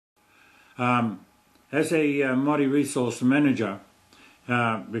As a Māori resource manager,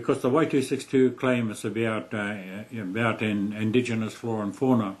 because the Y262 claim is about Indigenous flora and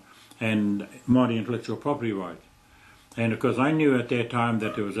fauna and Māori intellectual property rights. And of course I knew at that time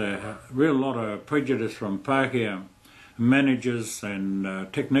that there was a real lot of prejudice from Pakeha managers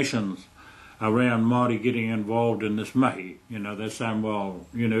and technicians around Māori getting involved in this mahi. You know, they're saying, well,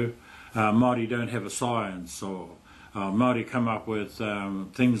 you know, Māori don't have a science, or Māori come up with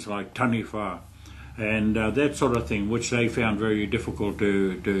things like taniwha and that sort of thing, which they found very difficult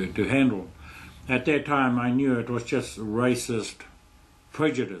to handle. At that time I knew it was just racist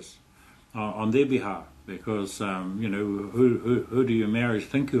prejudice on their behalf, because you know, who do you marry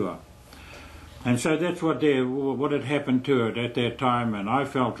think you are? And so that's what had happened to it at that time, and I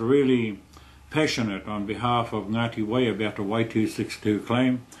felt really passionate on behalf of Ngāti Wai about the Y262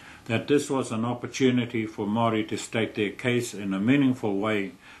 claim, that this was an opportunity for Māori to state their case in a meaningful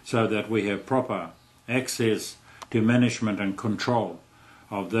way so that we have proper access to management and control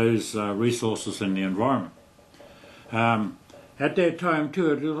of those resources in the environment. At that time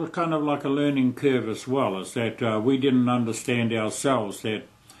too, it was kind of like a learning curve as well, is that we didn't understand ourselves that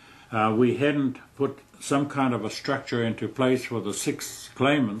we hadn't put some kind of a structure into place for the 6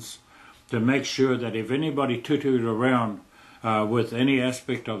 claimants to make sure that if anybody tutued around with any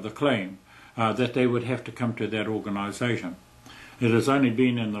aspect of the claim, that they would have to come to that organisation. It has only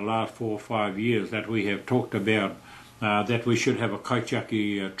been in the last 4 or 5 years that we have talked about that we should have a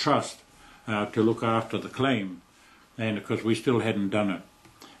kaitiaki trust to look after the claim, and of course we still hadn't done it.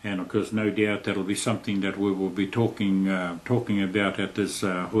 And of course no doubt that'll be something that we will be talking about at this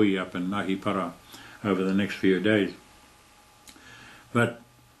hui up in Hori Parata over the next few days. But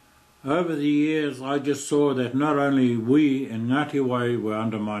over the years I just saw that not only we in Ngāti Wai were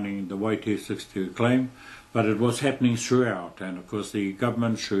undermining the Y262 claim, but it was happening throughout, and of course the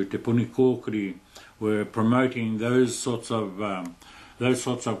government through Te Puni Kōkiri were promoting those sorts of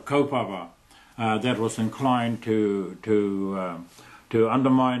kaupapa that was inclined to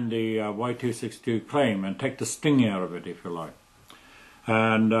undermine the Y262 claim and take the sting out of it, if you like.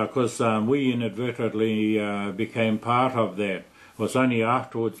 And of course we inadvertently became part of that. It was only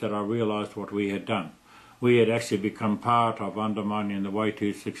afterwards that I realised what we had done. We had actually become part of undermining the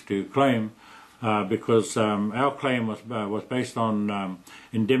Y262 claim because our claim was based on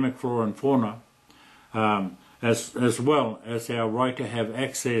endemic flora and fauna, as well as our right to have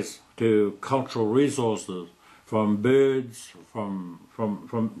access to cultural resources from birds, from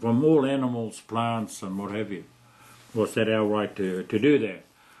all animals, plants and what have you. Was that our right to do that?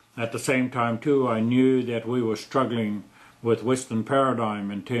 At the same time too, I knew that we were struggling with Western paradigm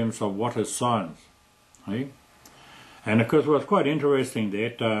in terms of what is science. Eh? And of course it was quite interesting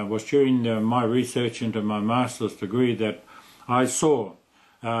that was during my research into my master's degree that I saw,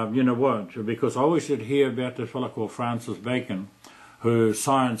 you know what, because I always did hear about this fellow called Francis Bacon, who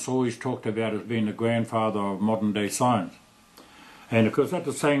science always talked about as being the grandfather of modern day science. And of course at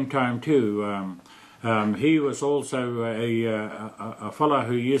the same time too, he was also a fellow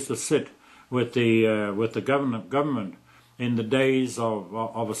who used to sit with the government in the days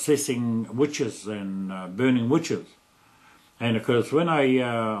of assessing witches and burning witches. And of course when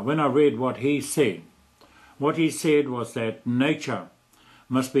I read what he said was that nature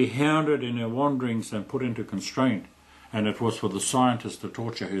must be hounded in her wanderings and put into constraint, and it was for the scientist to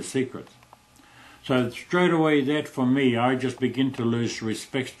torture her secrets. So straight away that for me, I just begin to lose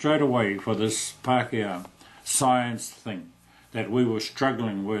respect straight away for this Pakeha science thing that we were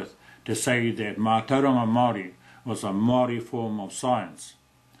struggling with, to say that Mātauranga Māori was a Māori form of science.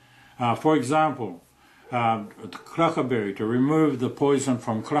 For example, crackerberry, to remove the poison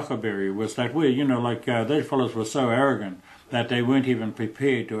from crackerberry, was that we, you know, like those fellows were so arrogant that they weren't even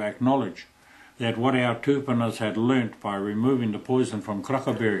prepared to acknowledge that what our tūpanas had learnt by removing the poison from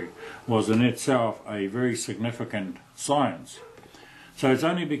crackerberry was in itself a very significant science. So it's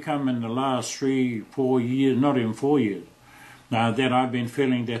only become in the last 3-4 years, not even 4 years, that I've been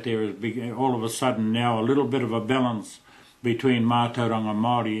feeling that there is all of a sudden now a little bit of a balance between Mātauranga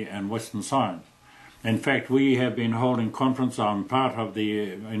Māori and Western science. In fact, we have been holding conference. I'm part of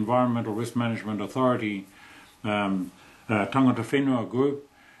the Environmental Risk Management Authority Tangata Whenua group,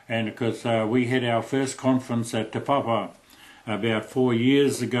 and because we had our first conference at Te Papa about 4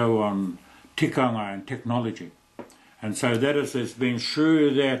 years ago on tikanga and technology. And so that is, it's been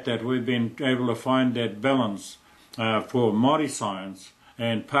through that we've been able to find that balance for Māori science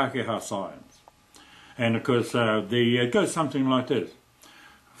and Pakeha science. And of course it goes something like this.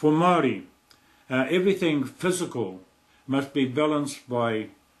 For Māori, everything physical must be balanced by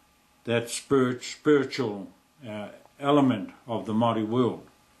that spiritual element of the Māori world.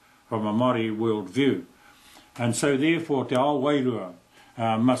 from a Māori world view. And so therefore te ao wairua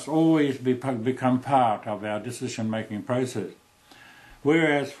must always become part of our decision-making process.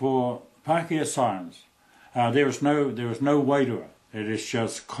 Whereas for Pakeha science, there is no wairua. It is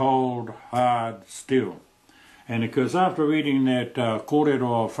just cold, hard steel. And because after reading that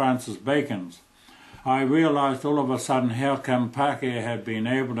kōrero of Francis Bacon's, I realised all of a sudden how come Pakeha had been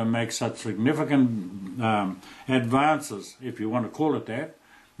able to make such significant advances, if you want to call it that,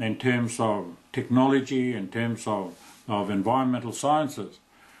 in terms of technology, in terms of environmental sciences.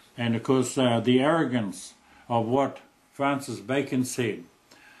 And of course the arrogance of what Francis Bacon said,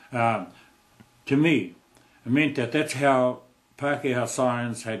 to me, it meant that that's how Pakeha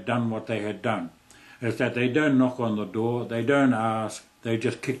science had done what they had done. Is that they don't knock on the door, they don't ask, they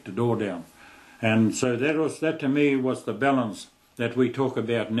just kick the door down. And so that to me was the balance that we talk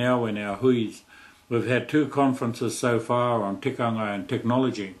about now in our huis. We've had 2 conferences so far on tikanga and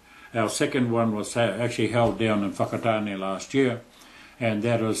technology. Our second one was actually held down in Whakatane last year, and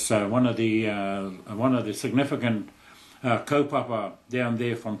that was one of the significant kaupapa down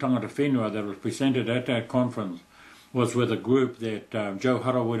there from tangata whenua that was presented at that conference was with a group that Joe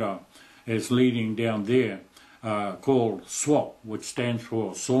Harawira is leading down there, called SWAP, which stands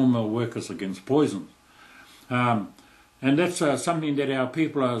for Sawmill Workers Against Poisons. And that's something that our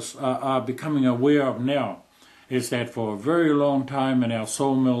people are becoming aware of now, is that for a very long time in our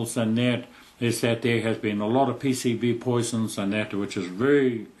sawmills and that, is that there has been a lot of PCB poisons and that, which is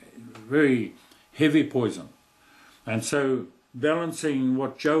very, very heavy poison. And so balancing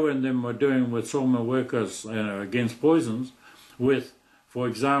what Joe and them were doing with sawmill workers against poisons with, for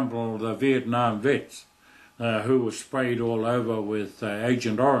example, the Vietnam vets who were sprayed all over with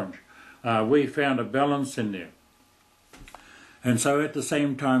Agent Orange, we found a balance in there. And so at the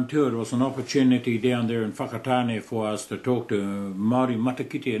same time too, it was an opportunity down there in Whakatane for us to talk to Māori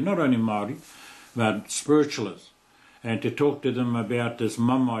matakite, not only Māori, but spiritualists, and to talk to them about this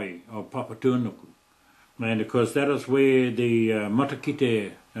mamai of Papatūānuku. And of course that is where the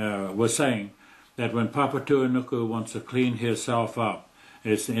matakite was saying that when Papatūānuku wants to clean herself up,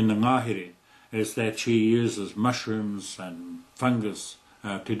 is in the ngahere, is that she uses mushrooms and fungus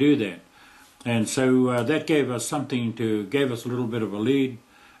to do that. And so that gave us a little bit of a lead.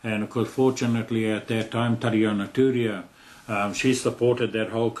 And of course, fortunately at that time, Tariona Turia, she supported that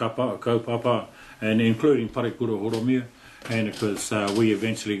whole kaupapa, and including Parekura Horomia. And of course, we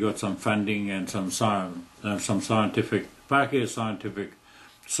eventually got some funding and some scientific, Pakeha scientific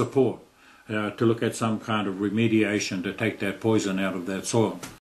support to look at some kind of remediation to take that poison out of that soil.